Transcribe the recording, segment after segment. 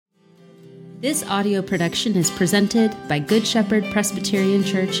This audio production is presented by Good Shepherd Presbyterian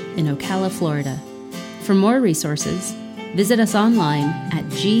Church in Ocala, Florida. For more resources, visit us online at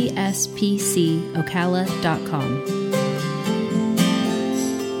gspcocala.com.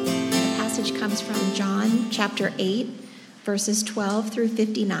 The passage comes from John chapter 8, verses 12 through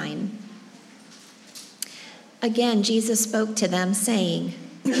 59. Again, Jesus spoke to them, saying,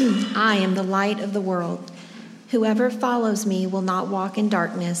 I am the light of the world. Whoever follows me will not walk in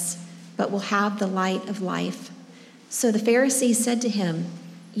darkness, but will have the light of life. So the Pharisees said to him,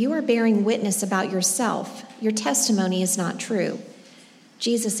 You are bearing witness about yourself. Your testimony is not true.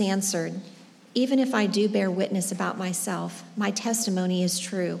 Jesus answered, Even if I do bear witness about myself, my testimony is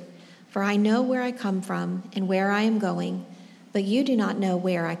true. For I know where I come from and where I am going, but you do not know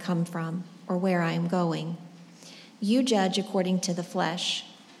where I come from or where I am going. You judge according to the flesh.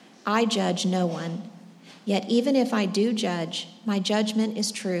 I judge no one. Yet even if I do judge, my judgment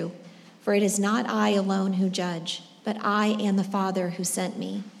is true. For it is not I alone who judge, but I and the Father who sent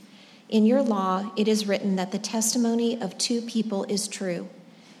me. In your law it is written that the testimony of two people is true.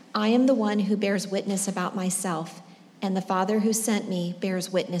 I am the one who bears witness about myself, and the Father who sent me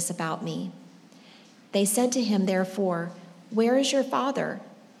bears witness about me. They said to him, therefore, Where is your Father?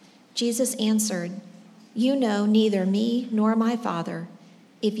 Jesus answered, You know neither me nor my Father.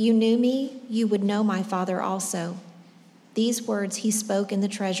 If you knew me, you would know my Father also. These words he spoke in the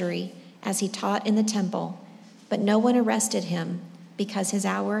treasury, as he taught in the temple, but no one arrested him, because his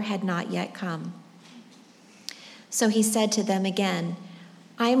hour had not yet come. So he said to them again,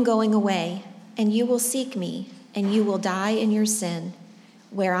 I am going away, and you will seek me, and you will die in your sin.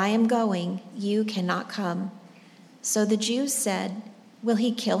 Where I am going, you cannot come. So the Jews said, Will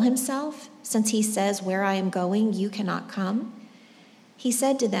he kill himself, since he says, Where I am going, you cannot come? He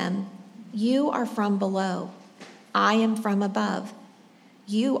said to them, You are from below, I am from above.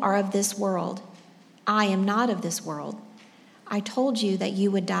 You are of this world. I am not of this world. I told you that you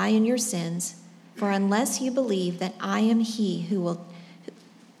would die in your sins, for unless you believe that I am he,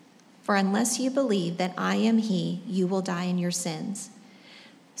 you will die in your sins.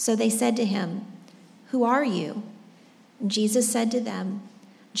 So they said to him, Who are you? And Jesus said to them,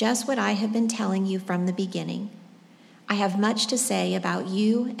 Just what I have been telling you from the beginning. I have much to say about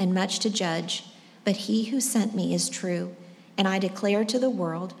you and much to judge, but he who sent me is true, and I declare to the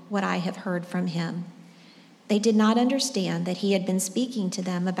world what I have heard from him. They did not understand that he had been speaking to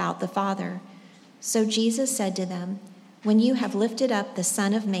them about the Father. So Jesus said to them, When you have lifted up the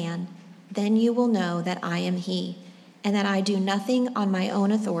Son of Man, then you will know that I am he, and that I do nothing on my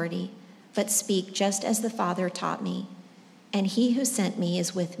own authority, but speak just as the Father taught me. And he who sent me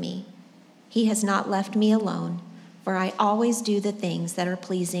is with me. He has not left me alone, for I always do the things that are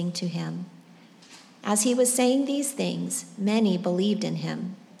pleasing to him. As he was saying these things, many believed in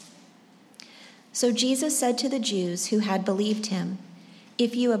him. So Jesus said to the Jews who had believed him,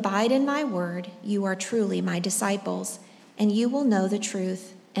 If you abide in my word, you are truly my disciples, and you will know the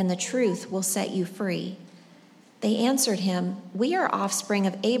truth, and the truth will set you free. They answered him, We are offspring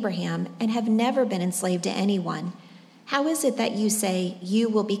of Abraham and have never been enslaved to anyone. How is it that you say you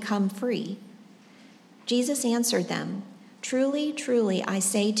will become free? Jesus answered them, Truly, truly, I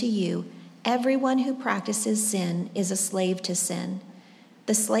say to you, everyone who practices sin is a slave to sin.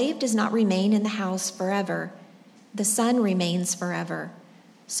 The slave does not remain in the house forever. The Son remains forever.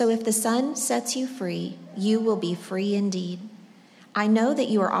 So if the Son sets you free, you will be free indeed. I know that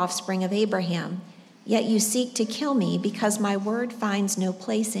you are offspring of Abraham, yet you seek to kill me because my word finds no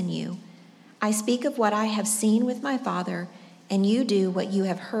place in you. I speak of what I have seen with my Father, and you do what you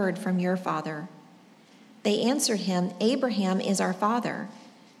have heard from your father. They answered him, Abraham is our father.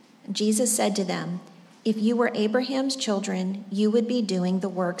 Jesus said to them, If you were Abraham's children, you would be doing the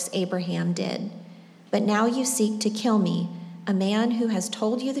works Abraham did. But now you seek to kill me, a man who has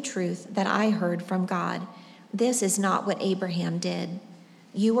told you the truth that I heard from God. This is not what Abraham did.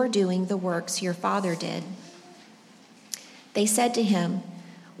 You are doing the works your father did. They said to him,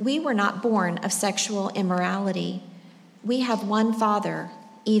 We were not born of sexual immorality. We have one Father,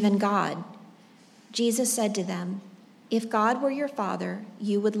 even God. Jesus said to them, If God were your Father,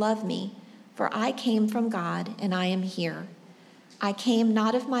 you would love me, for I came from God and I am here. I came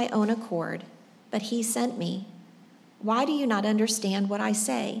not of my own accord, but he sent me. Why do you not understand what I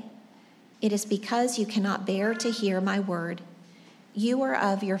say? It is because you cannot bear to hear my word. You are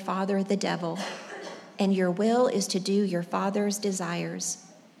of your father the devil, and your will is to do your father's desires.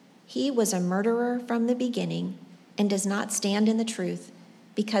 He was a murderer from the beginning and does not stand in the truth,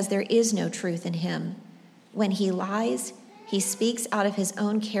 because there is no truth in him. When he lies, he speaks out of his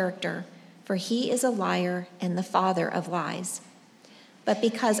own character, for he is a liar and the father of lies. But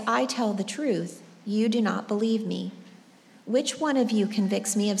because I tell the truth, you do not believe me. Which one of you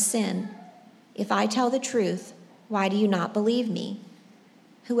convicts me of sin? If I tell the truth, why do you not believe me?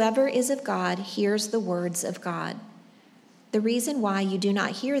 Whoever is of God hears the words of God. The reason why you do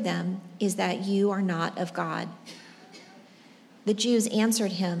not hear them is that you are not of God." The Jews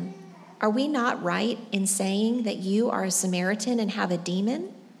answered him, "Are we not right in saying that you are a Samaritan and have a demon?"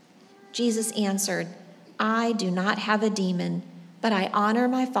 Jesus answered, "I do not have a demon, but I honor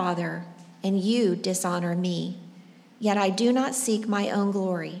my Father, and you dishonor me. Yet I do not seek my own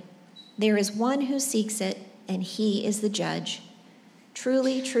glory. There is one who seeks it, and he is the judge.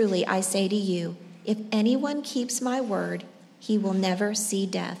 Truly, truly, I say to you, if anyone keeps my word, he will never see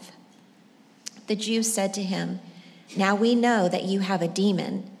death." The Jews said to him, "Now we know that you have a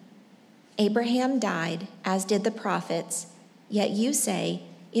demon. Abraham died, as did the prophets, yet you say,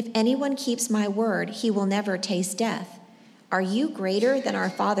 if anyone keeps my word, he will never taste death. Are you greater than our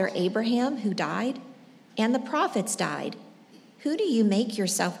father Abraham, who died? And the prophets died. Who do you make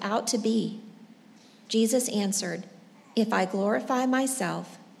yourself out to be?" Jesus answered, "If I glorify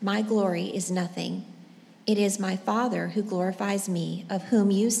myself, my glory is nothing. It is my Father who glorifies me, of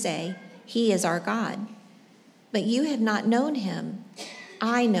whom you say, he is our God. But you have not known him.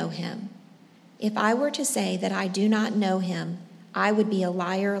 I know him. If I were to say that I do not know him, I would be a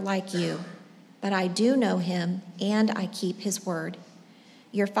liar like you. But I do know him, and I keep his word.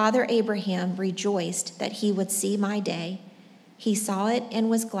 Your father Abraham rejoiced that he would see my day. He saw it and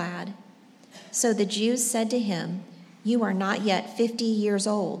was glad." So the Jews said to him, "You are not yet 50 years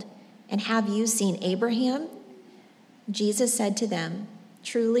old, and have you seen Abraham?" Jesus said to them,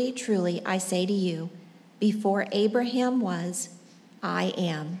 "Truly, truly, I say to you, before Abraham was, I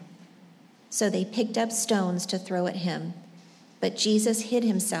am." So they picked up stones to throw at him, but Jesus hid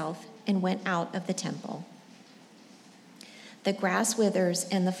himself and went out of the temple. The grass withers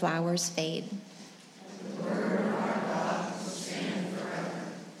and the flowers fade. The word of our God will stand forever.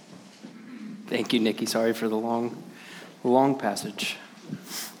 Thank you, Nikki. Sorry for the long passage.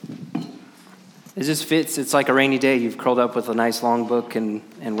 It just fits. It's like a rainy day. You've curled up with a nice long book, and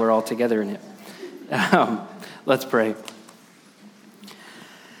we're all together in it. Let's pray.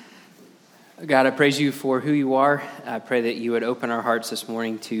 God, I praise you for who you are. I pray that you would open our hearts this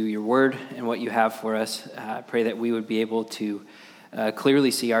morning to your word and what you have for us. I pray that we would be able to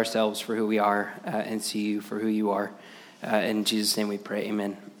clearly see ourselves for who we are and see you for who you are. In Jesus' name we pray,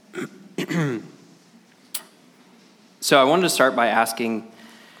 amen. So I wanted to start by asking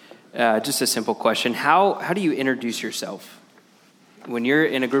just a simple question. How do you introduce yourself? When you're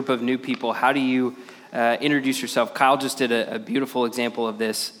in a group of new people, how do you introduce yourself? Kyle just did a beautiful example of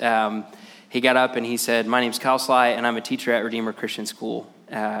this. He got up and he said, "My name's Kyle Sly, and I'm a teacher at Redeemer Christian School."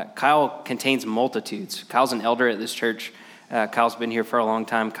 Kyle contains multitudes. Kyle's an elder at this church. Kyle's been here for a long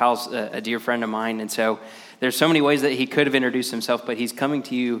time. Kyle's a dear friend of mine, and so there's so many ways that he could have introduced himself, but he's coming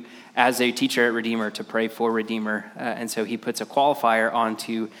to you as a teacher at Redeemer to pray for Redeemer, and so he puts a qualifier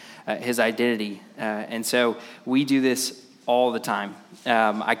onto his identity, and so we do this all the time.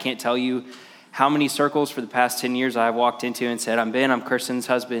 I can't tell you how many circles for the past 10 years I've walked into and said, "I'm Ben, I'm Kirsten's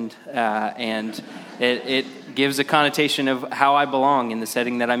husband," and it gives a connotation of how I belong in the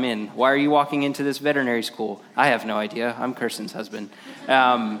setting that I'm in. Why are you walking into this veterinary school? I have no idea. I'm Kirsten's husband.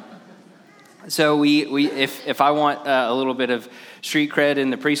 So we if I want a little bit of street cred in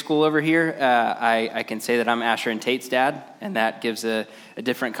the preschool over here, I can say that I'm Asher and Tate's dad, and that gives a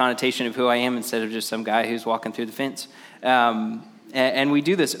different connotation of who I am instead of just some guy who's walking through the fence. And we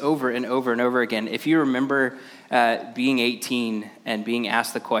do this over and over and over again. If you remember being 18 and being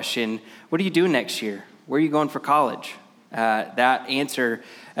asked the question, "What are you doing next year? Where are you going for college?" That answer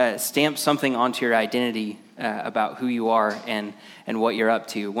stamps something onto your identity about who you are and what you're up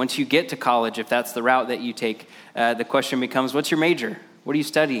to. Once you get to college, if that's the route that you take, the question becomes, "What's your major? What are you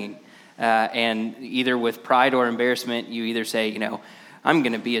studying?" And either with pride or embarrassment, you either say, "I'm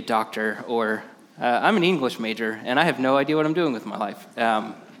going to be a doctor," or "I'm an English major, and I have no idea what I'm doing with my life."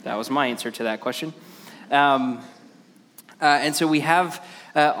 That was my answer to that question. And so we have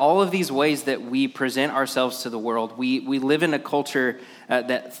all of these ways that we present ourselves to the world. We live in a culture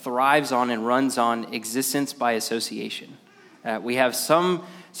that thrives on and runs on existence by association. We have some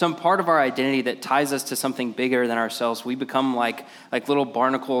part of our identity that ties us to something bigger than ourselves. We become like little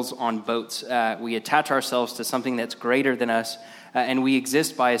barnacles on boats. We attach ourselves to something that's greater than us, and we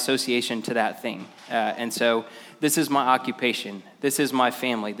exist by association to that thing. And so this is my occupation. This is my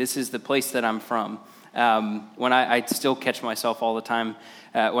family. This is the place that I'm from. When I still catch myself all the time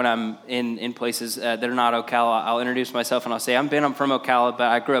when I'm in places that are not Ocala, I'll introduce myself and I'll say, "I'm Ben, I'm from Ocala, but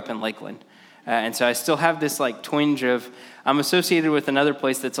I grew up in Lakeland." And so I still have this like twinge of, I'm associated with another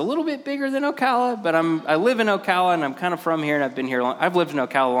place that's a little bit bigger than Ocala, but I live in Ocala and I'm kind of from here and I've been here long. I've lived in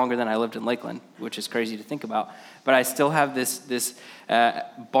Ocala longer than I lived in Lakeland, which is crazy to think about. But I still have this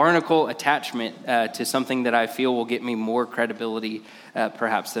barnacle attachment to something that I feel will get me more credibility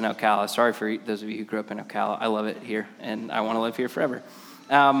perhaps than Ocala. Sorry for those of you who grew up in Ocala. I love it here and I want to live here forever.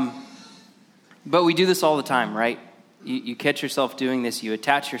 But we do this all the time, right? You catch yourself doing this. You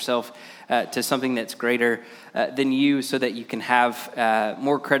attach yourself to something that's greater than you so that you can have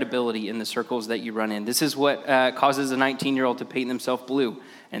more credibility in the circles that you run in. This is what causes a 19-year-old to paint themselves blue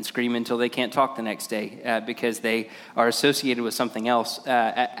and scream until they can't talk the next day because they are associated with something else.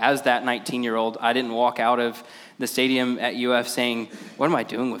 As that 19-year-old, I didn't walk out of the stadium at UF saying, what am I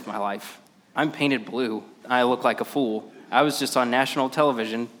doing with my life? I'm painted blue. I look like a fool. I was just on national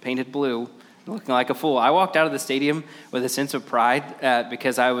television, painted blue, looking like a fool. I walked out of the stadium with a sense of pride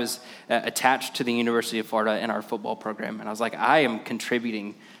because I was attached to the University of Florida and our football program. And I was like, I am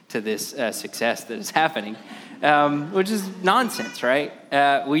contributing to this success that is happening, which is nonsense, right?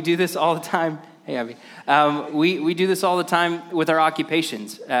 We do this all the time. Hey, Abby. We do this all the time with our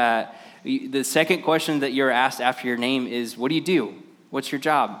occupations. The second question that you're asked after your name is, what do you do? What's your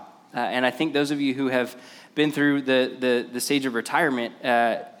job? And I think those of you who have been through the stage of retirement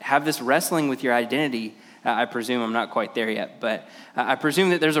have this wrestling with your identity. I presume I'm not quite there yet, but I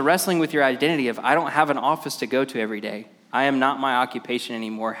presume that there's a wrestling with your identity of I don't have an office to go to every day. I am not my occupation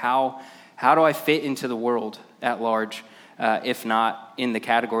anymore. How do I fit into the world at large, if not in the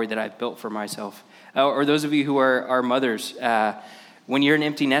category that I've built for myself? Or those of you who are mothers, when you're an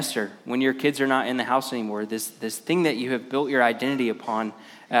empty nester, when your kids are not in the house anymore, this thing that you have built your identity upon,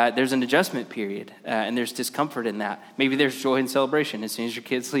 there's an adjustment period, and there's discomfort in that. Maybe there's joy and celebration as soon as your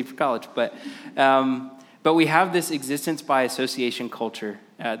kids leave for college. But we have this existence by association culture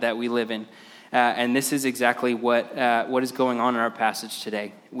that we live in. And this is exactly what is going on in our passage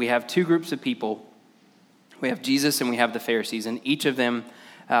today. We have two groups of people. We have Jesus and we have the Pharisees, and each of them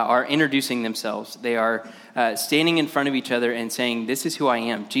are introducing themselves. They are standing in front of each other and saying, this is who I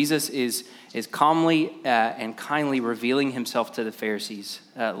am. Jesus is calmly and kindly revealing himself to the Pharisees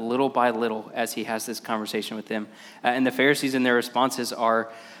little by little as he has this conversation with them. And the Pharisees in their responses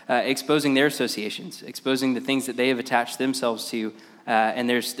are exposing their associations, exposing the things that they have attached themselves to. And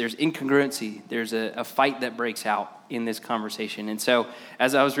there's incongruency. There's a fight that breaks out in this conversation. And so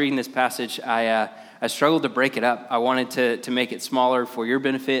as I was reading this passage, I struggled to break it up. I wanted to make it smaller for your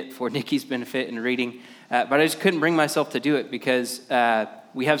benefit, for Nikki's benefit in reading. But I just couldn't bring myself to do it because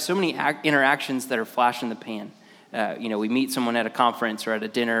we have so many interactions that are flash in the pan. We meet someone at a conference or at a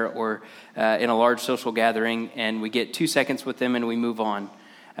dinner or in a large social gathering, and we get 2 seconds with them and we move on.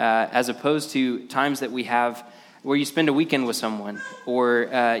 As opposed to times that we have where you spend a weekend with someone, or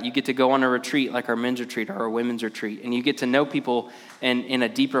you get to go on a retreat like our men's retreat or our women's retreat, and you get to know people in a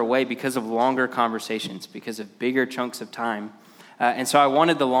deeper way because of longer conversations, because of bigger chunks of time. And so I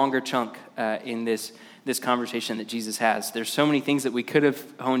wanted the longer chunk in this conversation that Jesus has. There's so many things that we could have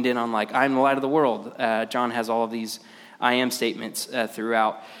honed in on, like, I'm the light of the world. John has all of these I am statements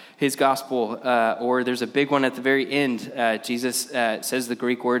throughout his gospel, or there's a big one at the very end. Jesus says the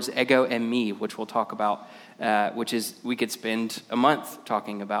Greek words ego and me, which we'll talk about, which is, we could spend a month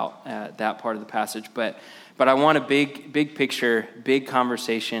talking about that part of the passage. But I want a big picture, big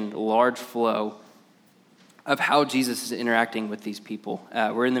conversation, large flow of how Jesus is interacting with these people.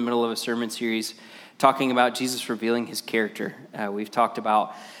 We're in the middle of a sermon series talking about Jesus revealing his character. We've talked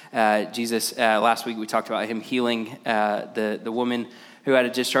about Jesus, last week we talked about him healing the woman who had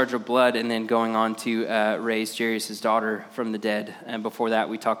a discharge of blood and then going on to raise Jairus' daughter from the dead. And before that,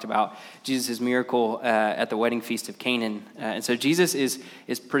 we talked about Jesus' miracle at the wedding feast of Canaan. And so Jesus is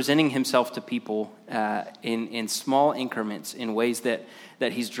presenting himself to people in small increments, in ways that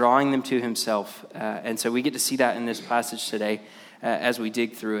he's drawing them to himself. And so we get to see that in this passage today as we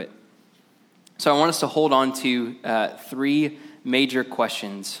dig through it. So I want us to hold on to 3 major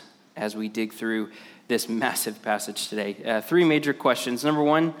questions as we dig through this massive passage today. 3 major questions. Number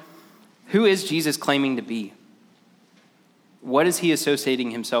 1, who is Jesus claiming to be? What is he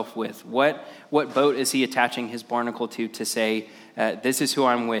associating himself with? What boat is he attaching his barnacle to say, this is who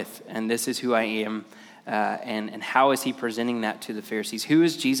I'm with, and this is who I am, and how is he presenting that to the Pharisees? Who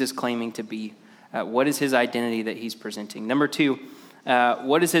is Jesus claiming to be? What is his identity that he's presenting? Number 2,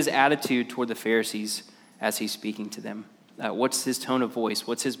 what is his attitude toward the Pharisees as he's speaking to them? What's his tone of voice?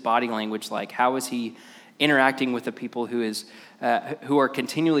 What's his body language like? How is he interacting with the people who are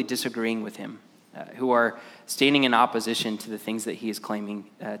continually disagreeing with him, who are standing in opposition to the things that he is claiming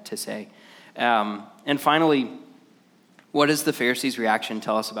to say? And finally, what does the Pharisees' reaction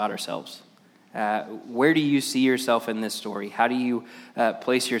tell us about ourselves? Where do you see yourself in this story? How do you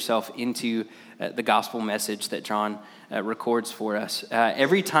place yourself into the gospel message that John records for us?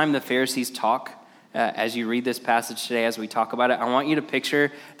 Every time the Pharisees talk, as you read this passage today, as we talk about it, I want you to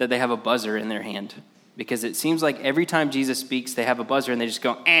picture that they have a buzzer in their hand, because it seems like every time Jesus speaks, they have a buzzer and they just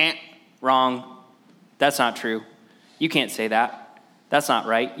go, wrong. That's not true. You can't say that. That's not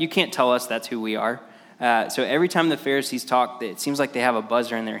right. You can't tell us that's who we are. So every time the Pharisees talk, it seems like they have a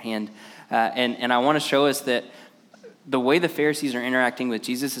buzzer in their hand. And I want to show us that the way the Pharisees are interacting with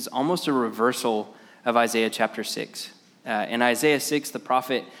Jesus is almost a reversal of Isaiah chapter 6. In Isaiah 6, the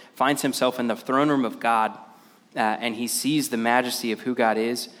prophet finds himself in the throne room of God, and he sees the majesty of who God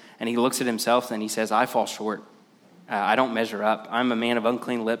is, and he looks at himself and he says, I fall short. I don't measure up. I'm a man of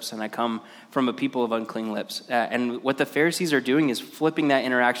unclean lips, and I come from a people of unclean lips. And what the Pharisees are doing is flipping that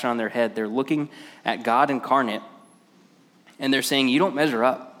interaction on their head. They're looking at God incarnate, and they're saying, you don't measure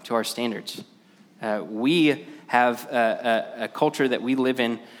up to our standards. We have a culture that we live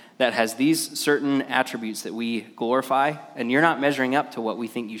in that has these certain attributes that we glorify, and you're not measuring up to what we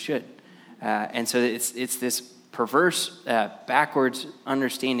think you should. And so it's this perverse, backwards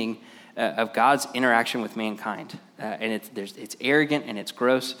understanding of God's interaction with mankind. And it's arrogant and it's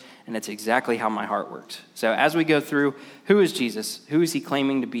gross, and it's exactly how my heart works. So as we go through, who is Jesus? Who is he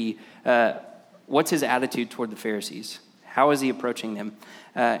claiming to be? What's his attitude toward the Pharisees? How is he approaching them?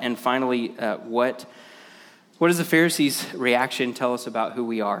 And finally, what does the Pharisees' reaction tell us about who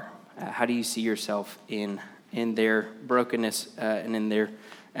we are? How do you see yourself in their brokenness and in their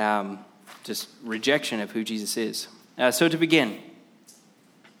just rejection of who Jesus is? So to begin,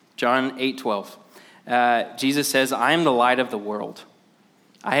 John 8:12, Jesus says, I am the light of the world.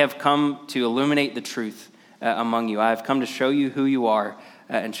 I have come to illuminate the truth among you. I have come to show you who you are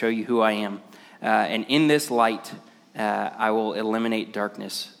and show you who I am. And in this light, I will eliminate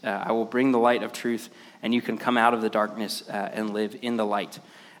darkness. I will bring the light of truth, and you can come out of the darkness and live in the light.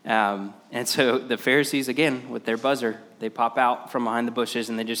 And so the Pharisees, again, with their buzzer, they pop out from behind the bushes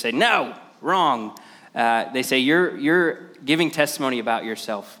and they just say, no, wrong. They say, you're giving testimony about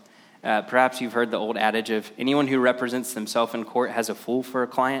yourself. Perhaps you've heard the old adage of anyone who represents themselves in court has a fool for a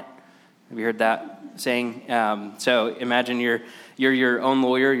client. Have you heard that saying? So imagine you're your own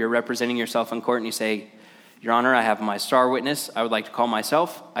lawyer, you're representing yourself in court, and you say, Your Honor, I have my star witness. I would like to call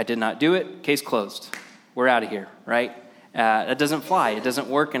myself. I did not do it. Case closed. We're out of here, right? That doesn't fly. It doesn't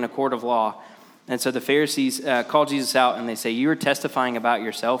work in a court of law. And so the Pharisees call Jesus out, and they say, you are testifying about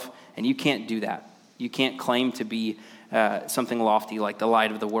yourself, and you can't do that. You can't claim to be something lofty like the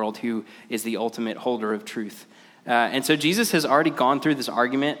light of the world, who is the ultimate holder of truth. And so Jesus has already gone through this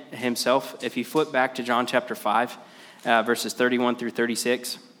argument himself. If you flip back to John chapter 5, verses 31 through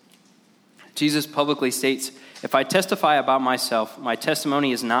 36, Jesus publicly states, if I testify about myself, my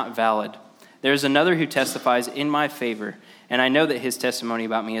testimony is not valid. There is another who testifies in my favor, and I know that his testimony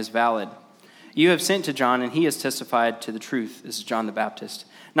about me is valid. You have sent to John, and he has testified to the truth. This is John the Baptist.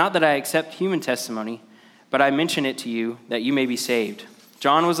 Not that I accept human testimony, but I mention it to you that you may be saved.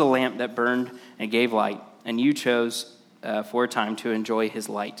 John was a lamp that burned and gave light, and you chose for a time to enjoy his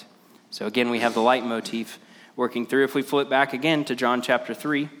light. So again, we have the light motif working through. If we flip back again to John chapter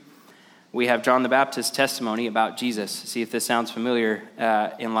 3, we have John the Baptist's testimony about Jesus. See if this sounds familiar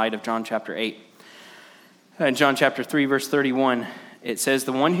in light of John chapter 8. In John chapter 3, verse 31, it says,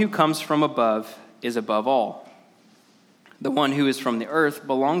 the one who comes from above is above all. The one who is from the earth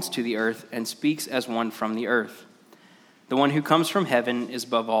belongs to the earth and speaks as one from the earth. The one who comes from heaven is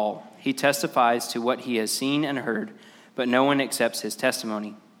above all. He testifies to what he has seen and heard, but no one accepts his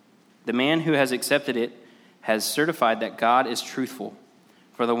testimony. The man who has accepted it has certified that God is truthful.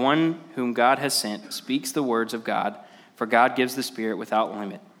 For the one whom God has sent speaks the words of God, for God gives the Spirit without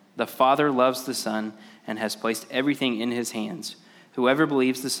limit. The Father loves the Son and has placed everything in his hands. Whoever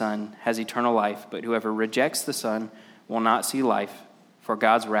believes the Son has eternal life, but whoever rejects the Son will not see life, for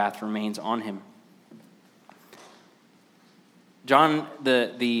God's wrath remains on him. John,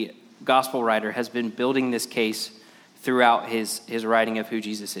 the gospel writer, has been building this case throughout his writing of who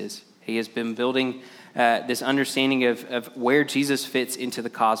Jesus is. He has been building this understanding of where Jesus fits into the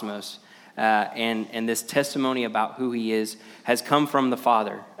cosmos. And this testimony about who he is has come from the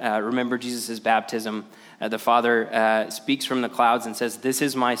Father. Remember Jesus' baptism. The Father speaks from the clouds and says, this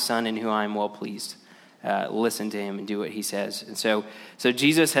is my Son in whom I am well pleased. Listen to him and do what he says. And so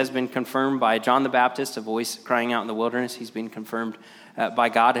Jesus has been confirmed by John the Baptist, a voice crying out in the wilderness. He's been confirmed by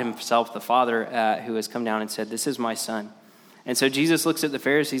God himself, the Father, who has come down and said, this is my Son. And so Jesus looks at the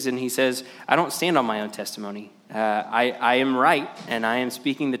Pharisees and he says, I don't stand on my own testimony. I am right and I am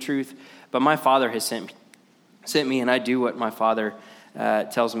speaking the truth, but my Father has sent me and I do what my Father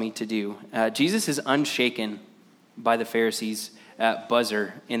tells me to do. Jesus is unshaken by the Pharisees'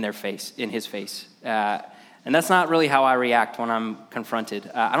 buzzer in his face. And that's not really how I react when I'm confronted.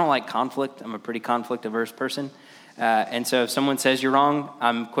 I don't like conflict. I'm a pretty conflict-averse person. And so if someone says you're wrong,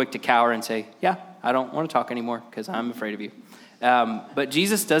 I'm quick to cower and say, yeah, I don't want to talk anymore because I'm afraid of you. But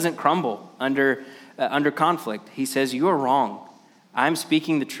Jesus doesn't crumble under conflict. He says, you are wrong. I'm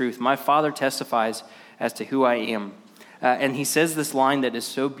speaking the truth. My Father testifies as to who I am. And he says this line that is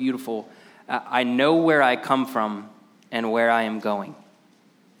so beautiful. I know where I come from and where I am going.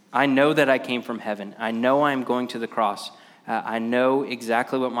 I know that I came from heaven. I know I am going to the cross. I know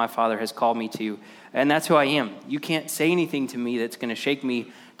exactly what my Father has called me to. And that's who I am. You can't say anything to me that's going to shake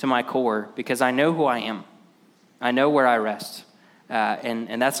me to my core because I know who I am. I know where I rest.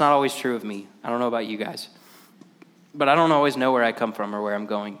 And that's not always true of me. I don't know about you guys. But I don't always know where I come from or where I'm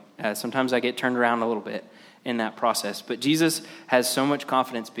going. Sometimes I get turned around a little bit in that process. But Jesus has so much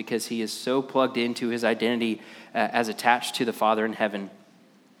confidence because he is so plugged into his identity as attached to the Father in heaven.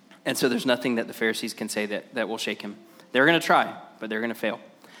 And so there's nothing that the Pharisees can say that will shake him. They're going to try, but they're going to fail.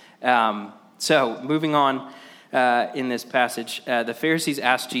 So moving on in this passage, the Pharisees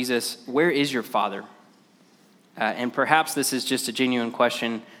asked Jesus, where is your Father? And perhaps this is just a genuine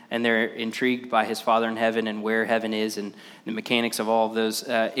question, and they're intrigued by his Father in heaven and where heaven is and the mechanics of all of those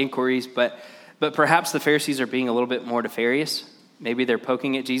inquiries. But perhaps the Pharisees are being a little bit more nefarious. Maybe they're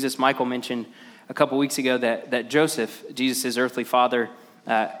poking at Jesus. Michael mentioned a couple weeks ago that Joseph, Jesus' earthly father,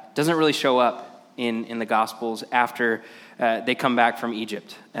 doesn't really show up in the Gospels after they come back from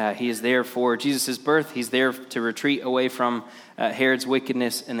Egypt. He is there for Jesus' birth. He's there to retreat away from Herod's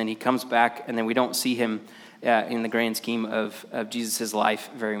wickedness, and then he comes back, and then we don't see him in the grand scheme of Jesus' life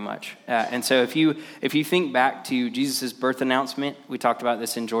very much. And so if you think back to Jesus' birth announcement, we talked about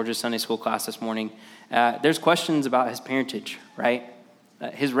this in Georgia's Sunday school class this morning, there's questions about his parentage, right?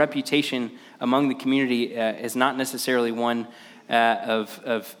 His reputation among the community is not necessarily one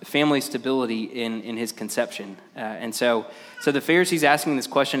of family stability in his conception. And so the Pharisees asking this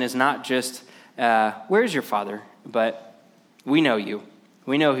question is not just, where is your father? But we know you.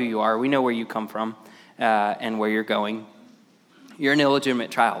 We know who you are. We know where you come from and where you're going. You're an illegitimate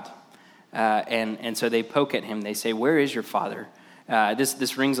child. And so they poke at him. They say, where is your father?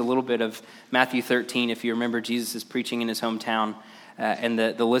 This rings a little bit of Matthew 13. If you remember, Jesus is preaching in his hometown, and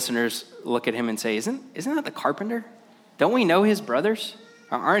the listeners look at him and say, isn't that the carpenter? Don't we know his brothers?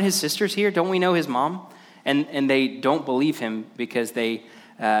 Aren't his sisters here? Don't we know his mom? And they don't believe him because they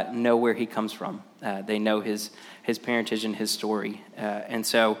know where he comes from. They know his parentage and his story. And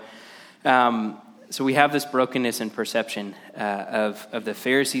so we have this brokenness in perception of the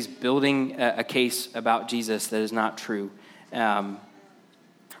Pharisees building a case about Jesus that is not true. And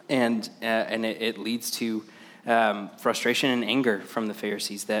it leads to frustration and anger from the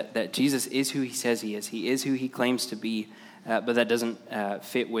Pharisees that Jesus is who he says he is. He is who he claims to be, but that doesn't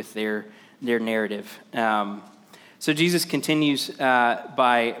fit with their narrative. So Jesus continues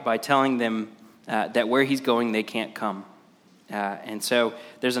by telling them that where he's going, they can't come. And so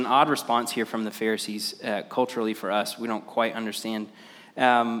there's an odd response here from the Pharisees culturally for us. We don't quite understand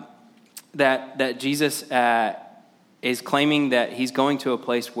that Jesus is claiming that he's going to a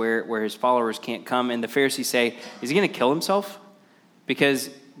place where his followers can't come. And the Pharisees say, is he going to kill himself? Because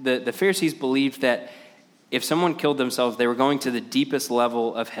the Pharisees believed that if someone killed themselves, they were going to the deepest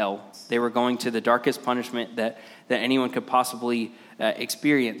level of hell. They were going to the darkest punishment that anyone could possibly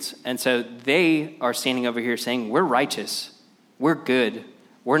experience. And so they are standing over here saying, we're righteous. We're good.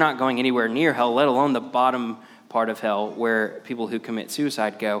 We're not going anywhere near hell, let alone the bottom part of hell where people who commit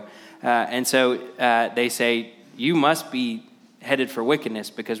suicide go. And so they say, you must be headed for wickedness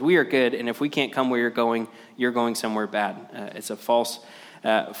because we are good, and if we can't come where you're going somewhere bad. It's a false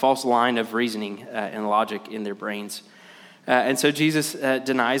line of reasoning and logic in their brains. And so Jesus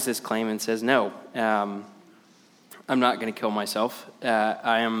denies this claim and says, no, I'm not going to kill myself.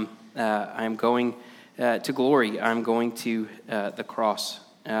 I am going to glory. I'm going to the cross.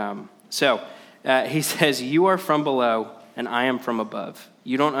 So he says, you are from below, and I am from above.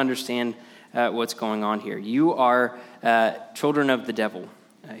 You don't understand what's going on here. You are children of the devil.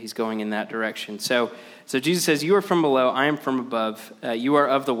 He's going in that direction. So Jesus says, you are from below, I am from above. You are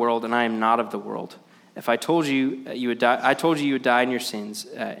of the world, and I am not of the world. If I told you you would die, I told you would die in your sins.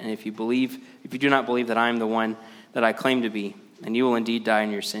 And if you do not believe that I am the one that I claim to be, then you will indeed die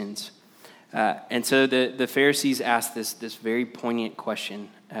in your sins. And so the Pharisees ask this very poignant question.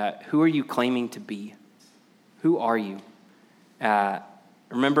 Who are you claiming to be? Who are you?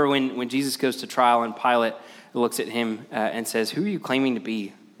 Remember when Jesus goes to trial and Pilate looks at him and says, who are you claiming to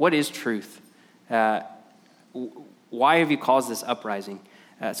be? What is truth? why have you caused this uprising?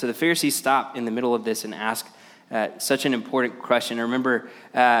 So the Pharisees stop in the middle of this and ask such an important question. I remember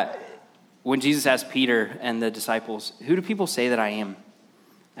when Jesus asked Peter and the disciples, who do people say that I am?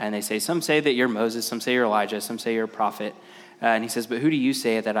 And they say, some say that you're Moses, some say you're Elijah, some say you're a prophet. And he says, but who do you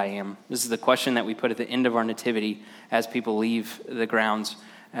say that I am? This is the question that we put at the end of our nativity as people leave the grounds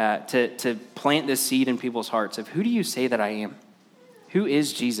to plant this seed in people's hearts of who do you say that I am? Who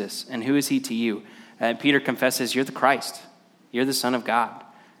is Jesus and who is he to you? And Peter confesses, you're the Christ. You're the Son of God.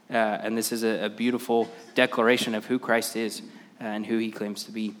 And this is a beautiful declaration of who Christ is and who he claims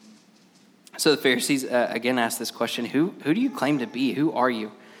to be. So the Pharisees again ask this question, who do you claim to be? Who are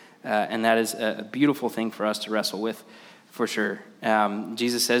you? And that is a beautiful thing for us to wrestle with, for sure.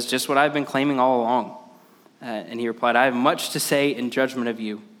 Jesus says, just what I've been claiming all along. And he replied, I have much to say in judgment of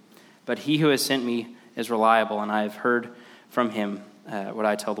you, but he who has sent me is reliable, and I have heard from him what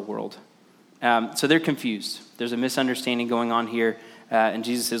I tell the world. So they're confused. There's a misunderstanding going on here, and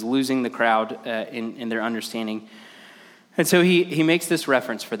Jesus is losing the crowd in their understanding. And so he makes this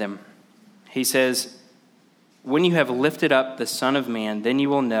reference for them. He says, when you have lifted up the Son of Man, then you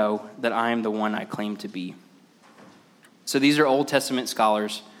will know that I am the one I claim to be. So these are Old Testament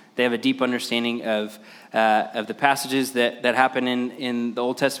scholars. They have a deep understanding of the passages that happen in the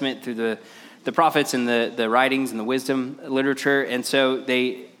Old Testament through the prophets and the writings and the wisdom literature. And so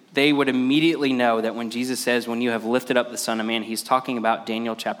they would immediately know that when Jesus says, when you have lifted up the Son of Man, he's talking about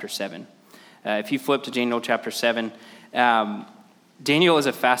Daniel chapter 7. If you flip to Daniel chapter 7, Daniel is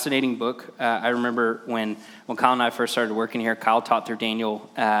a fascinating book. I remember when Kyle and I first started working here, Kyle taught through Daniel,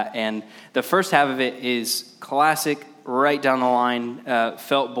 and the first half of it is classic, right down the line,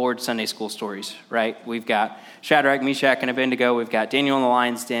 felt board Sunday school stories, right? We've got Shadrach, Meshach, and Abednego. We've got Daniel in the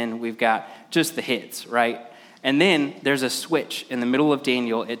lion's den. We've got just the hits, right? And then there's a switch in the middle of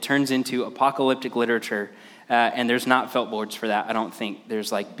Daniel. It turns into apocalyptic literature, and there's not felt boards for that, I don't think.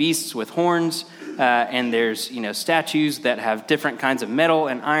 There's like beasts with horns, and there's statues that have different kinds of metal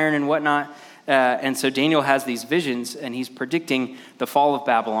and iron and whatnot. And so Daniel has these visions, and he's predicting the fall of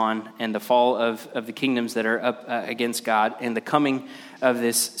Babylon and the fall of the kingdoms that are up against God and the coming of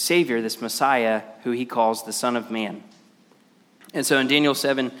this Savior, this Messiah, who he calls the Son of Man. And so in Daniel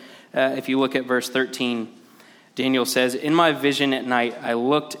 7, if you look at verse 13, Daniel says, in my vision at night I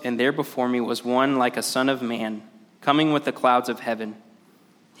looked, and there before me was one like a son of man, coming with the clouds of heaven.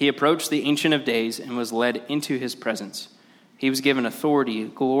 He approached the Ancient of Days and was led into his presence. He was given authority,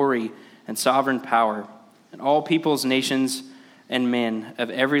 glory, and sovereign power, and all peoples, nations, and men of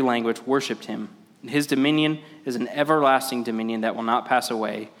every language worshipped him. And his dominion is an everlasting dominion that will not pass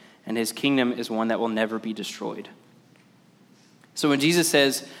away, and his kingdom is one that will never be destroyed. So when Jesus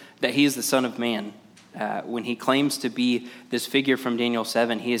says that he is the Son of Man, when he claims to be this figure from Daniel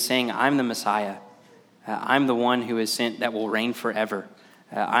 7, he is saying, I'm the Messiah. I'm the one who is sent that will reign forever.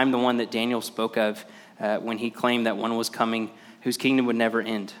 I'm the one that Daniel spoke of when he claimed that one was coming whose kingdom would never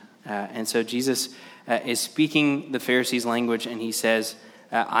end. And so Jesus is speaking the Pharisees' language, and he says,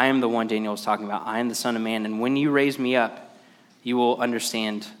 I am the one Daniel was talking about. I am the Son of Man, and when you raise me up, you will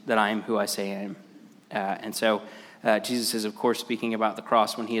understand that I am who I say I am. And so Jesus is, of course, speaking about the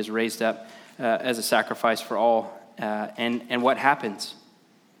cross when he is raised up as a sacrifice for all. And what happens?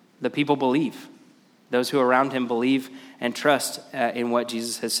 The people believe. Those who are around him believe and trust in what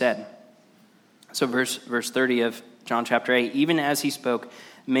Jesus has said. So verse 30 of John chapter 8, even as he spoke,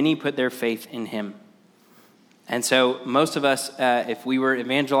 many put their faith in him. And so most of us, if we were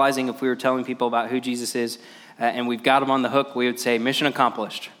evangelizing, if we were telling people about who Jesus is, and we've got him on the hook, we would say, mission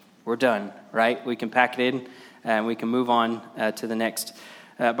accomplished. We're done, right? We can pack it in, and we can move on to the next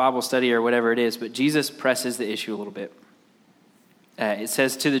Bible study or whatever it is. But Jesus presses the issue a little bit. It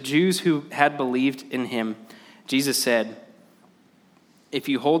says, to the Jews who had believed in him, Jesus said, if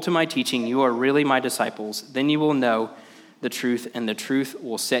you hold to my teaching, you are really my disciples. Then you will know the truth, and the truth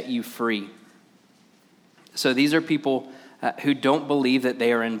will set you free. So these are people who don't believe that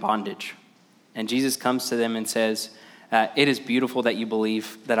they are in bondage. And Jesus comes to them and says, it is beautiful that you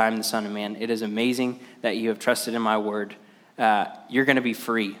believe that I'm the Son of Man. It is amazing that you have trusted in my word. You're going to be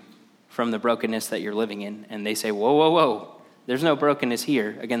free from the brokenness that you're living in. And they say, whoa, whoa, whoa. There's no brokenness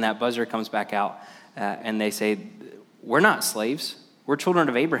here. Again, that buzzer comes back out. And they say, we're not slaves. We're children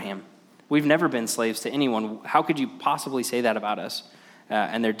of Abraham. We've never been slaves to anyone. How could you possibly say that about us?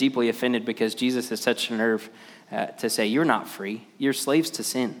 And they're deeply offended because Jesus has such a nerve to say, you're not free. You're slaves to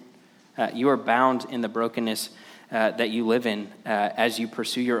sin. You are bound in the brokenness that you live in as you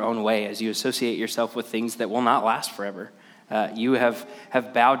pursue your own way, as you associate yourself with things that will not last forever. You have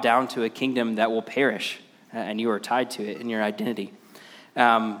bowed down to a kingdom that will perish, and you are tied to it in your identity.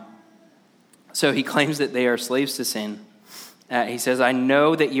 So he claims that they are slaves to sin. He says, I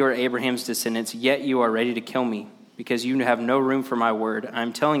know that you are Abraham's descendants, yet you are ready to kill me, because you have no room for my word.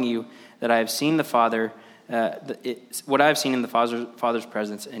 I'm telling you that I have seen the Father, what I have seen in the Father's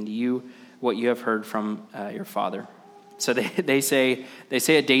presence, and what you have heard from your Father. So they say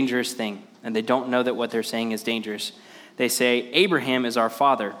a dangerous thing, and they don't know that what they're saying is dangerous. They say, Abraham is our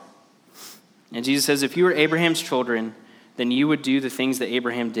father. And Jesus says, if you were Abraham's children, then you would do the things that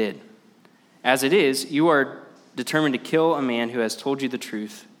Abraham did. As it is, you are determined to kill a man who has told you the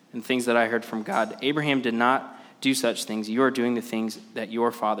truth and things that I heard from God. Abraham did not do such things. You are doing the things that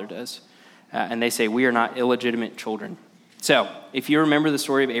your father does. And they say, we are not illegitimate children. So, if you remember the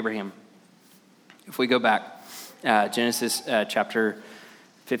story of Abraham, if we go back, Genesis chapter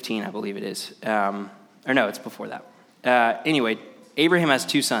 15, I believe it is. Or no, it's before that. Anyway, Abraham has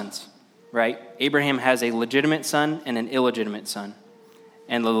two sons, right? Abraham has a legitimate son and an illegitimate son.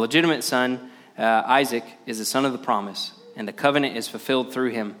 And the legitimate son, Isaac, is the son of the promise, and the covenant is fulfilled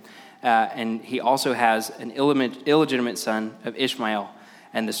through him. And he also has an illegitimate son of Ishmael.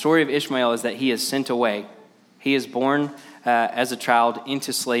 And the story of Ishmael is that he is sent away. He is born as a child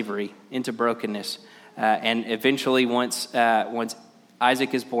into slavery, into brokenness. And eventually, once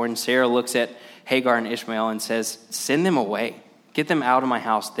Isaac is born, Sarah looks at Hagar and Ishmael and says, send them away. Get them out of my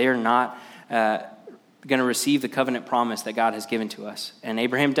house. They are not going to receive the covenant promise that God has given to us. And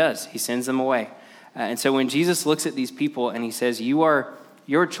Abraham does. He sends them away. And so when Jesus looks at these people and he says, you're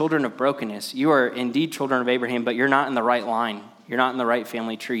children of brokenness. You are indeed children of Abraham, but you're not in the right line. You're not in the right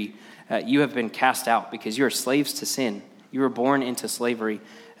family tree. You have been cast out because you are slaves to sin. You were born into slavery.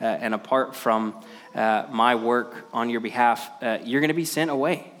 And apart from my work on your behalf, you're going to be sent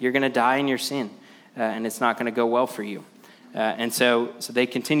away. You're going to die in your sin. And it's not going to go well for you. And so they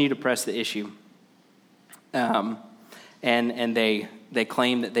continue to press the issue. And they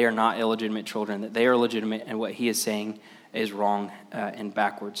claim that they are not illegitimate children, that they are legitimate, and what he is saying is wrong and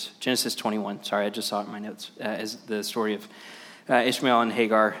backwards. Genesis 21, sorry, I just saw it in my notes, is the story of Ishmael and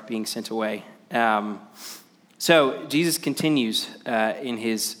Hagar being sent away. So Jesus continues in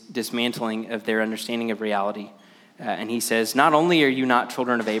his dismantling of their understanding of reality. And he says, not only are you not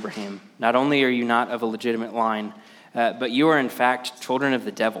children of Abraham, not only are you not of a legitimate line, but you are in fact children of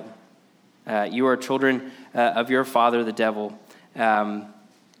the devil. You are children of your father, the devil.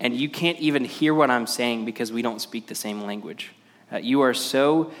 And you can't even hear what I'm saying because we don't speak the same language. You are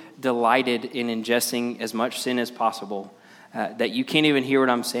so delighted in ingesting as much sin as possible that you can't even hear what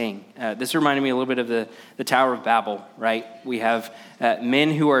I'm saying. This reminded me a little bit of the Tower of Babel, right? We have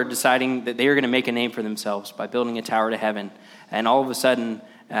men who are deciding that they are going to make a name for themselves by building a tower to heaven. And all of a sudden,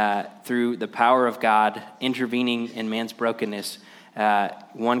 through the power of God intervening in man's brokenness,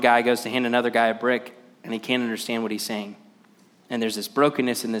 one guy goes to hand another guy a brick, and he can't understand what he's saying. And there's this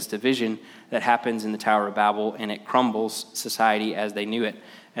brokenness and this division that happens in the Tower of Babel, and it crumbles society as they knew it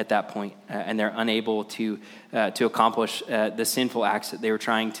at that point. And they're unable to accomplish the sinful acts that they were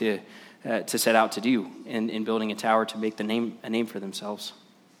trying to set out to do in building a tower to make a name for themselves.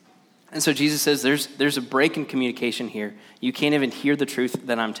 And so Jesus says there's a break in communication here. You can't even hear the truth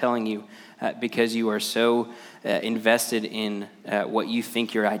that I'm telling you because you are so invested in what you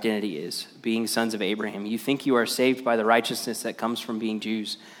think your identity is, being sons of Abraham. You think you are saved by the righteousness that comes from being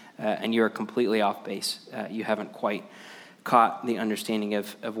Jews, and you are completely off base. You haven't quite caught the understanding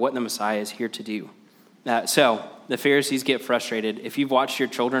of what the Messiah is here to do. So the Pharisees get frustrated. If you've watched your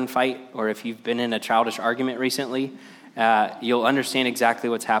children fight, or if you've been in a childish argument recently, you'll understand exactly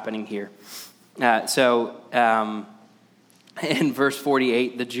what's happening here. In verse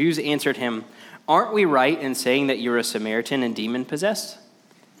 48, the Jews answered him, aren't we right in saying that you're a Samaritan and demon-possessed?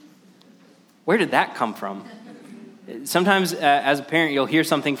 Where did that come from? Sometimes as a parent, you'll hear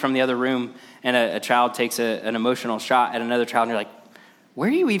something from the other room, and a child takes an emotional shot at another child, and you're like, where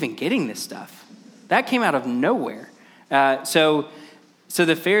are you even getting this stuff? That came out of nowhere. So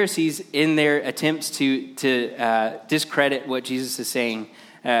the Pharisees, in their attempts to discredit what Jesus is saying,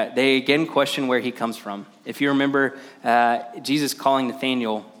 they again question where he comes from. If you remember Jesus calling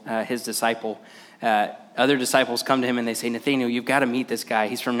Nathanael, his disciple, other disciples come to him and they say, Nathanael, you've got to meet this guy.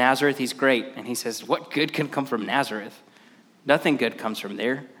 He's from Nazareth. He's great. And he says, what good can come from Nazareth? Nothing good comes from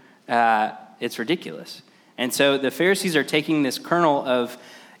there. It's ridiculous. And so the Pharisees are taking this kernel of,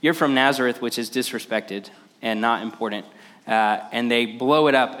 you're from Nazareth, which is disrespected and not important, and they blow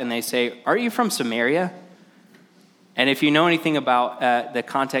it up and they say, are you from Samaria? And if you know anything about the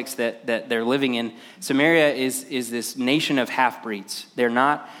context that they're living in, Samaria is this nation of half-breeds. They're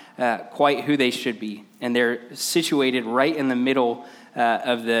not quite who they should be. And they're situated right in the middle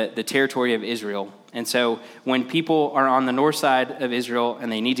of the territory of Israel. And so when people are on the north side of Israel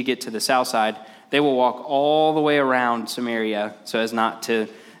and they need to get to the south side, they will walk all the way around Samaria so as not to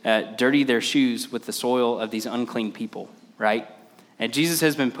dirty their shoes with the soil of these unclean people, right? And Jesus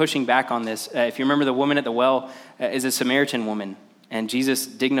has been pushing back on this. If you remember, the woman at the well is a Samaritan woman, and Jesus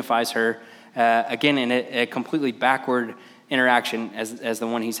dignifies her, again, in a completely backward interaction as the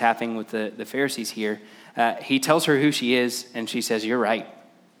one he's having with the Pharisees here. He tells her who she is, and she says, "You're right.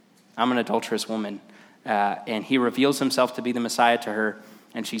 I'm an adulterous woman." And he reveals himself to be the Messiah to her,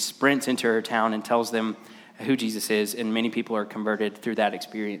 and she sprints into her town and tells them who Jesus is, and many people are converted through that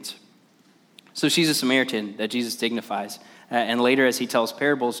experience. So she's a Samaritan that Jesus dignifies. And later, as he tells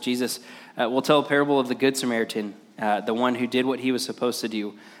parables, Jesus will tell a parable of the Good Samaritan, the one who did what he was supposed to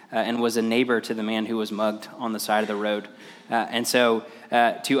do and was a neighbor to the man who was mugged on the side of the road. And so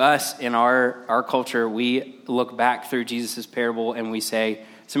to us, in our culture, we look back through Jesus' parable and we say,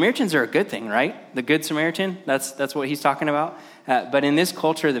 Samaritans are a good thing, right? The Good Samaritan, that's what he's talking about. But in this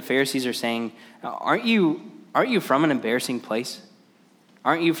culture, the Pharisees are saying, aren't you from an embarrassing place?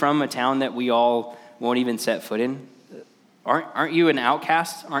 Aren't you from a town that we all won't even set foot in? Aren't you an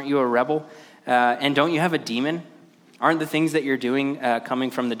outcast? Aren't you a rebel? And don't you have a demon? Aren't the things that you're doing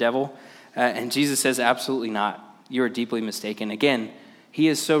coming from the devil? And Jesus says, absolutely not. You are deeply mistaken. Again, he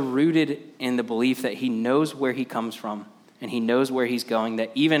is so rooted in the belief that he knows where he comes from and he knows where he's going,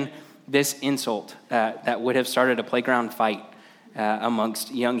 that even this insult that would have started a playground fight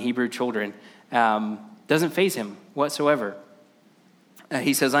amongst young Hebrew children doesn't faze him whatsoever.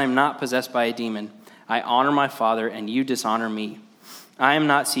 He says, I am not possessed by a demon. I honor my Father, and you dishonor me. I am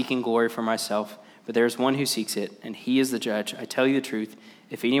not seeking glory for myself, but there is one who seeks it, and he is the judge. I tell you the truth.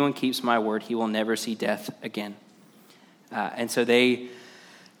 If anyone keeps my word, he will never see death again. And so they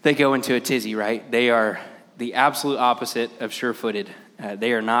go into a tizzy, right? They are the absolute opposite of sure-footed.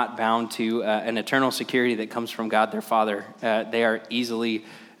 They are not bound to an eternal security that comes from God their Father. They are easily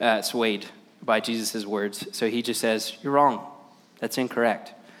swayed by Jesus' words. So he just says, you're wrong. That's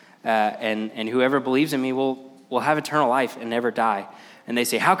incorrect. And whoever believes in me will have eternal life and never die. And they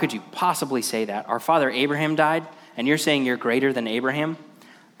say, how could you possibly say that? Our father Abraham died, and you're saying you're greater than Abraham?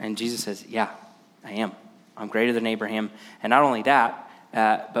 And Jesus says, yeah, I am. I'm greater than Abraham. And not only that,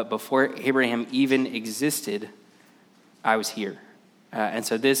 but before Abraham even existed, I was here. And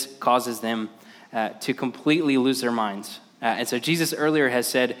so this causes them to completely lose their minds. And so Jesus earlier has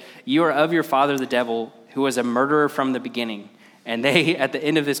said, you are of your father the devil, who was a murderer from the beginning. And they, at the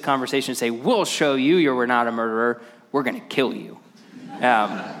end of this conversation, say, we'll show you you're not a murderer. We're going to kill you.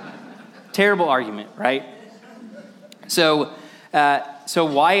 Terrible argument, right? So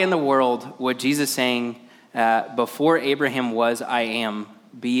why in the world would Jesus saying, before Abraham was, I am,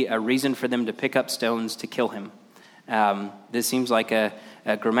 be a reason for them to pick up stones to kill him? This seems like a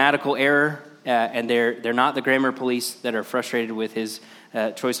grammatical error, and they're not the grammar police that are frustrated with his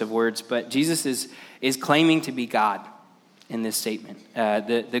choice of words, but Jesus is claiming to be God in this statement.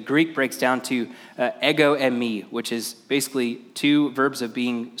 The Greek breaks down to ego and me, which is basically two verbs of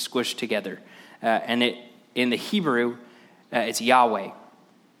being squished together. And in the Hebrew, it's Yahweh.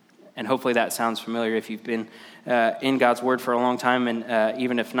 And hopefully that sounds familiar if you've been in God's word for a long time, and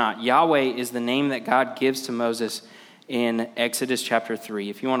even if not. Yahweh is the name that God gives to Moses in Exodus chapter 3.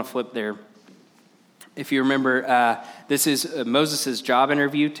 If you want to flip there. If you remember, this is Moses' job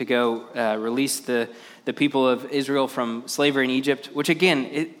interview to go release the people of Israel from slavery in Egypt, which again,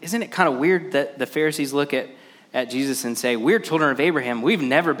 isn't it kind of weird that the Pharisees look at Jesus and say, we're children of Abraham, we've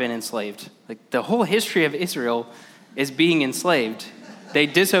never been enslaved. Like the whole history of Israel is being enslaved. They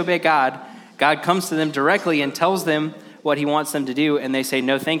disobey God. God comes to them directly and tells them what he wants them to do, and they say,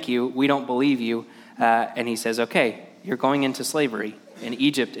 no, thank you, we don't believe you. And he says, okay, you're going into slavery in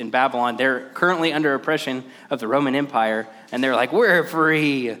Egypt, in Babylon. They're currently under oppression of the Roman Empire, and they're like, we're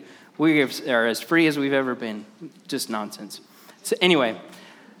free. We are as free as we've ever been. Just nonsense. So anyway,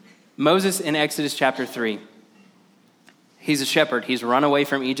 Moses in Exodus chapter 3, he's a shepherd. He's run away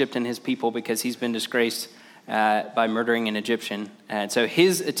from Egypt and his people because he's been disgraced by murdering an Egyptian. And so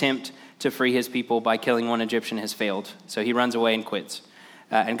his attempt to free his people by killing one Egyptian has failed. So he runs away and quits.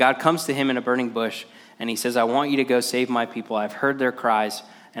 And God comes to him in a burning bush, and he says, I want you to go save my people. I've heard their cries,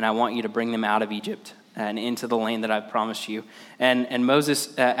 and I want you to bring them out of Egypt and into the land that I've promised you. And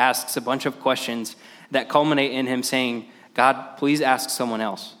Moses asks a bunch of questions that culminate in him saying, God, please ask someone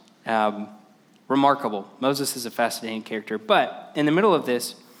else. Remarkable. Moses is a fascinating character. But in the middle of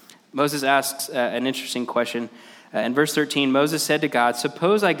this, Moses asks an interesting question. In verse 13, Moses said to God,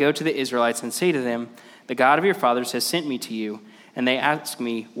 suppose I go to the Israelites and say to them, the God of your fathers has sent me to you, and they ask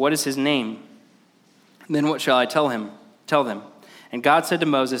me, what is his name? Then what shall I tell them? And God said to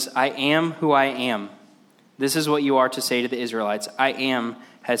Moses, I am who I am. This is what you are to say to the Israelites. I am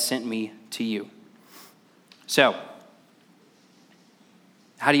has sent me to you. So,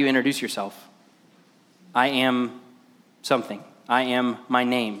 how do you introduce yourself? I am something. I am my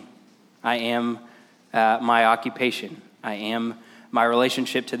name. I am my occupation. I am my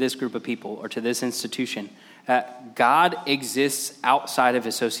relationship to this group of people or to this institution. God exists outside of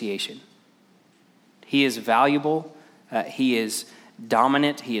association. He is valuable. He is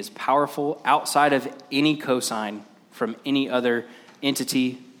dominant. He is powerful outside of any cosign from any other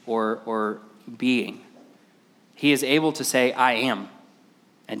entity or being. He is able to say, I am,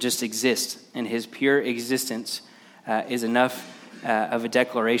 and just exist. And his pure existence is enough of a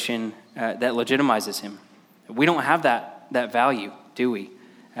declaration that legitimizes him. We don't have that value, do we?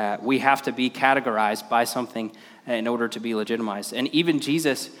 We have to be categorized by something in order to be legitimized. And even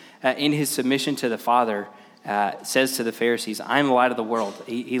Jesus, in his submission to the Father, says to the Pharisees, I am the light of the world.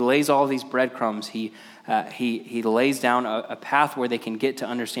 He lays all these breadcrumbs. He lays down a path where they can get to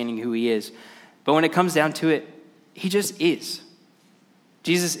understanding who he is. But when it comes down to it, he just is.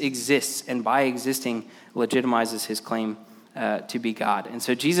 Jesus exists, and by existing, legitimizes his claim to be God. And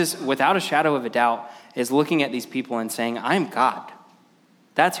so Jesus, without a shadow of a doubt, is looking at these people and saying, I am God.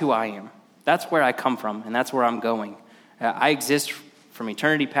 That's who I am. That's where I come from, and that's where I'm going. I exist from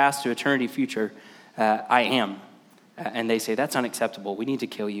eternity past to eternity future. I am. And they say, that's unacceptable. We need to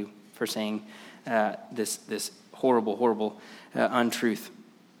kill you for saying this horrible untruth.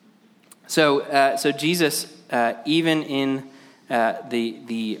 So Jesus, even in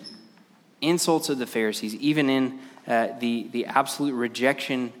the insults of the Pharisees, even in the absolute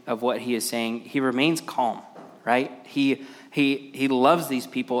rejection of what he is saying, he remains calm, right? He loves these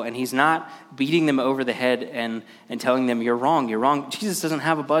people, and he's not beating them over the head and telling them, you're wrong. Jesus doesn't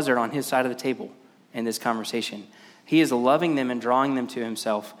have a buzzard on his side of the table in this conversation. He is loving them and drawing them to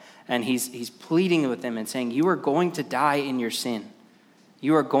himself, and he's pleading with them and saying, you are going to die in your sin.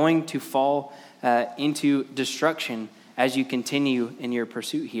 You are going to fall into destruction as you continue in your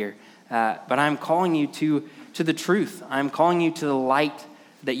pursuit here. But I'm calling you to the truth. I'm calling you to the light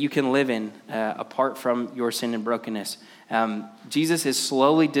that you can live in apart from your sin and brokenness. Jesus is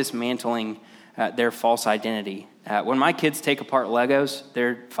slowly dismantling their false identity. When my kids take apart Legos,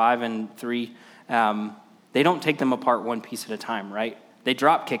 they're 5 and 3, they don't take them apart one piece at a time, right? They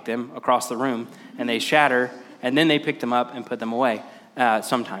drop kick them across the room, and they shatter, and then they pick them up and put them away.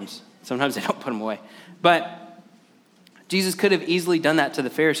 Sometimes they don't put them away. But Jesus could have easily done that to the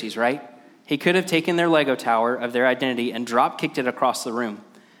Pharisees, right? He could have taken their Lego tower of their identity and drop kicked it across the room.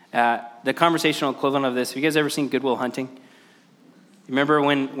 The conversational equivalent of this, have you guys ever seen Good Will Hunting? Remember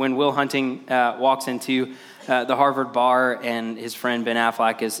when Will Hunting walks into the Harvard bar and his friend Ben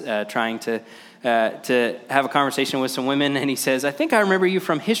Affleck is trying to have a conversation with some women, and he says, I think I remember you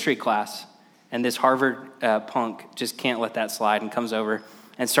from history class. And this Harvard punk just can't let that slide and comes over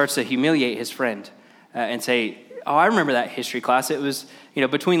and starts to humiliate his friend and say, oh, I remember that history class. It was,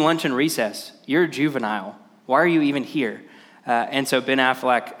 between lunch and recess. You're a juvenile. Why are you even here? And so Ben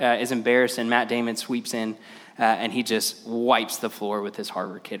Affleck is embarrassed, and Matt Damon sweeps in, and he just wipes the floor with this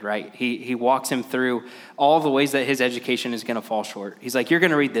Harvard kid, right? He walks him through all the ways that his education is going to fall short. He's like, you're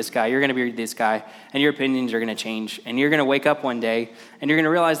going to read this guy, you're going to read this guy, and your opinions are going to change. And you're going to wake up one day, and you're going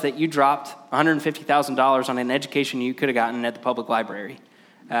to realize that you dropped $150,000 on an education you could have gotten at the public library.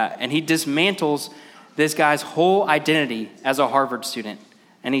 And he dismantles this guy's whole identity as a Harvard student.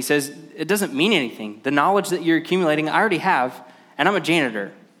 And he says, it doesn't mean anything. The knowledge that you're accumulating, I already have, and I'm a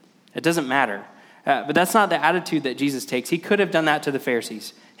janitor. It doesn't matter. But that's not the attitude that Jesus takes. He could have done that to the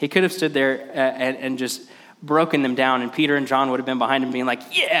Pharisees. He could have stood there and just broken them down, and Peter and John would have been behind him being like,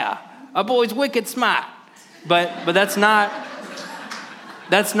 yeah, a boy's wicked smart. But that's not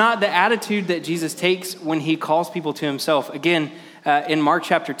the attitude that Jesus takes when he calls people to himself. Again, in Mark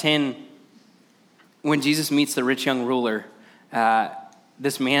chapter 10, when Jesus meets the rich young ruler,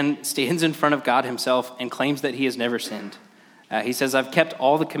 this man stands in front of God himself and claims that he has never sinned. He says, I've kept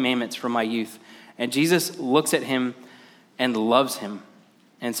all the commandments from my youth. And Jesus looks at him and loves him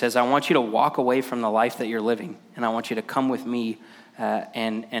and says, I want you to walk away from the life that you're living, and I want you to come with me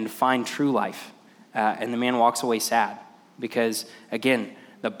and find true life. And the man walks away sad because, again,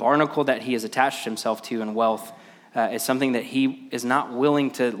 the barnacle that he has attached himself to in wealth is something that he is not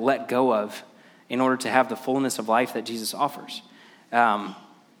willing to let go of in order to have the fullness of life that Jesus offers.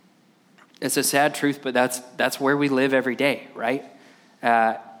 It's a sad truth, but that's where we live every day, right?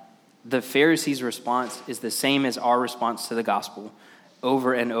 The Pharisees' response is the same as our response to the gospel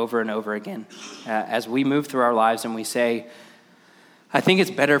over and over and over again. As we move through our lives and we say, I think it's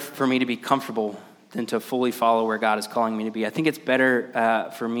better for me to be comfortable than to fully follow where God is calling me to be. I think it's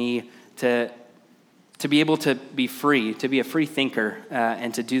better for me to be able to be free, to be a free thinker,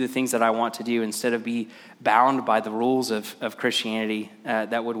 and to do the things that I want to do instead of be bound by the rules of Christianity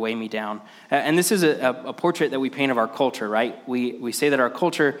that would weigh me down. And this is a portrait that we paint of our culture, right? We say that our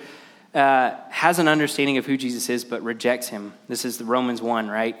culture has an understanding of who Jesus is, but rejects him. This is the Romans 1,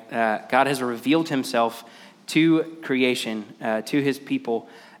 right? God has revealed himself to creation, to his people,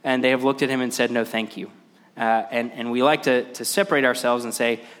 and they have looked at him and said, no, thank you. And we like to separate ourselves and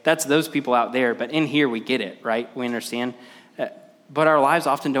say, that's those people out there, but in here we get it, right? We understand. But our lives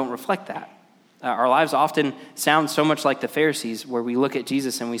often don't reflect that. Our lives often sound so much like the Pharisees, where we look at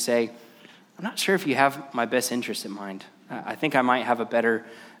Jesus and we say, I'm not sure if you have my best interest in mind. I think I might have a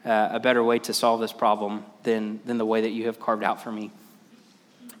better way to solve this problem than the way that you have carved out for me.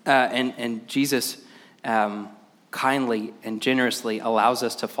 And Jesus kindly and generously allows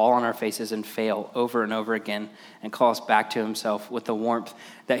us to fall on our faces and fail over and over again and call us back to himself with the warmth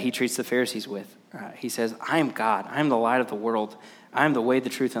that he treats the Pharisees with. He says, I am God. I am the light of the world. I am the way, the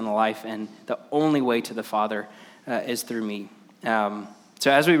truth, and the life, and the only way to the Father is through me. So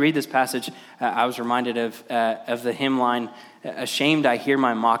as we read this passage, I was reminded of the hymn line, ashamed I hear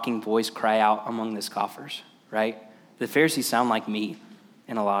my mocking voice cry out among the scoffers, right? The Pharisees sound like me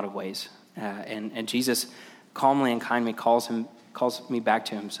in a lot of ways. And Jesus calmly and kindly calls me back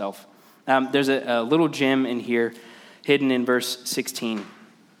to himself. There's a little gem in here hidden in verse 16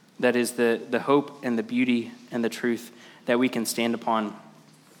 that is the hope and the beauty and the truth that we can stand upon.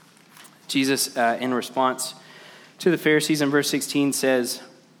 Jesus, in response to the Pharisees in verse 16 says,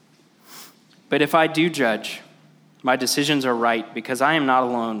 but if I do judge, my decisions are right because I am not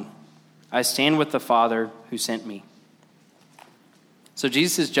alone. I stand with the Father who sent me. So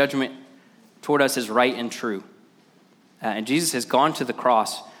Jesus' judgment toward us is right and true. And Jesus has gone to the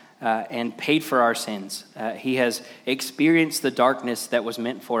cross and paid for our sins. He has experienced the darkness that was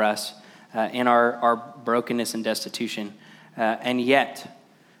meant for us in our brokenness and destitution. And yet,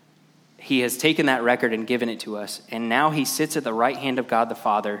 he has taken that record and given it to us. And now he sits at the right hand of God the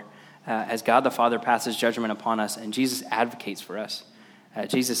Father as God the Father passes judgment upon us. And Jesus advocates for us.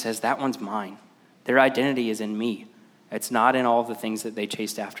 Jesus says, that one's mine. Their identity is in me. It's not in all the things that they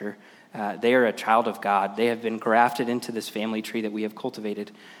chased after. They are a child of God. They have been grafted into this family tree that we have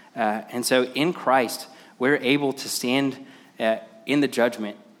cultivated. And so in Christ, we're able to stand in the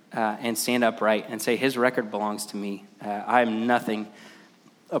judgment and stand upright and say, his record belongs to me. I am nothing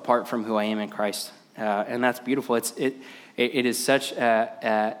apart from who I am in Christ. And that's beautiful. It is such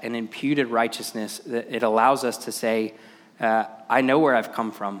an imputed righteousness that it allows us to say, I know where I've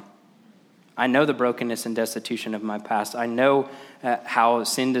come from. I know the brokenness and destitution of my past. I know how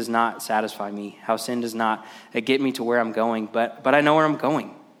sin does not satisfy me, how sin does not get me to where I'm going, but I know where I'm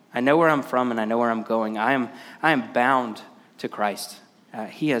going. I know where I'm from and I know where I'm going. I am bound to Christ.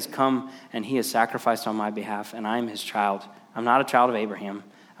 He has come and he has sacrificed on my behalf, and I am his child. I'm not a child of Abraham.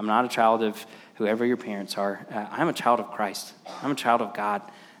 I'm not a child of whoever your parents are. I'm a child of Christ. I'm a child of God,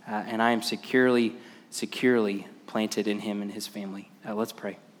 and I am securely planted in him and his family. Let's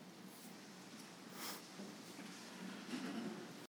pray.